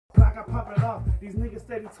I pop it off. These niggas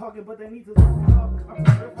steady talking, but they need to talk it off. I'm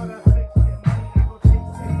real for that fake shit, money, I go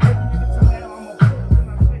chase it. Every nigga tell me I'm a fool, then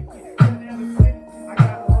I fake it. Coming in the city, I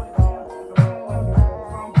gotta hold it down. The money on the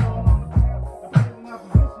road, so I'm blowing on the pound. The players in my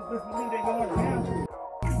position, let's believe they going down.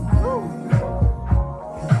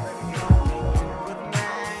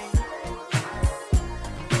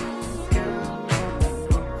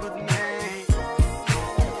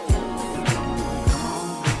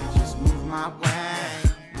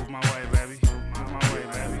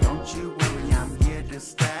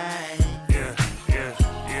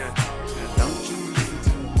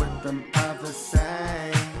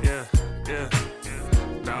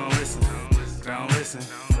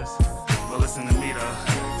 But listen to me though.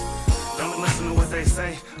 Don't listen to what they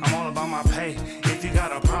say. I'm all about my pay. If you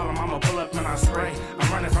got a problem, I'ma pull up and I spray.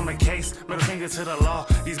 I'm running from a case, middle finger to the law.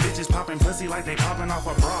 These bitches popping pussy like they popping off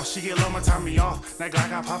a bra. She get low, my time me off. That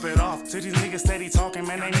Glock, I pop it off. To these niggas steady talking,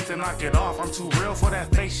 man, they need to knock it off. I'm too real for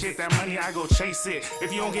that fake shit. That money, I go chase it.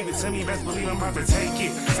 If you don't give it to me, best believe I'm about to take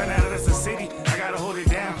it. Send out of the city, I gotta hold it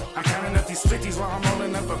down. I'm counting up these 50s while I'm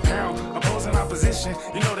rolling up a pound. Opposing opposition,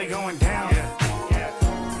 you know they going down.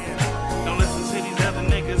 Don't listen to these other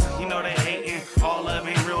niggas, you know they hating. All love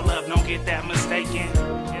ain't real love, don't get that mistaken.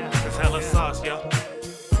 It's HellaSauce, yo.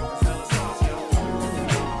 It's HellaSauce, yo.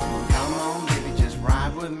 Come on, baby, just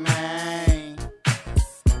ride with me.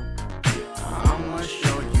 I'ma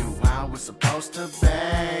show you how it's supposed to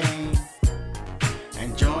be.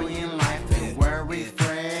 Enjoying life and worry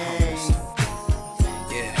free.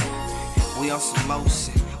 Yeah, we on some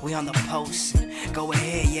motion, we on the potion. Go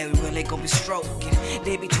ahead, yeah, we really gon' be stroking.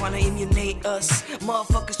 They be tryna emulate us.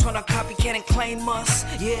 Motherfuckers tryna copycat and claim us.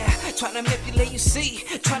 Yeah, tryna manipulate you, see.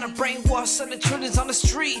 Tryna brainwash other children's on the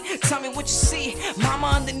street. Tell me what you see. Mama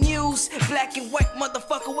on the news. Black and white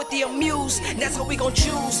motherfucker with the amuse. That's how we gon'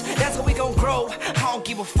 choose. That's how we gon' grow. I don't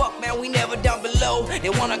give a fuck, man. We never down below. They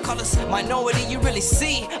wanna call us minority, you really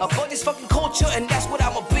see. Avoid this fucking culture, and that's what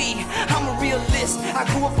I'ma be. I'm a realist. I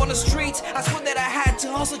grew up on the streets. I swear that I had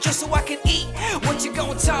to hustle just so I could eat. What you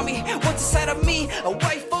gon' tell me? What's inside of me?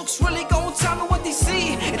 White folks really gon' tell me what they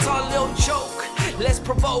see. It's all a little joke. Let's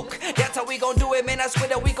provoke. That's how we gon' do it, man. I swear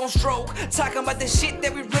that we gon' stroke. Talking about the shit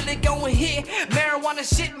that we really gon' hit. Marijuana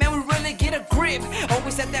shit, man, we really get a grip.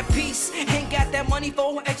 Always at that peace. Ain't got that money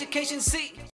for education, see.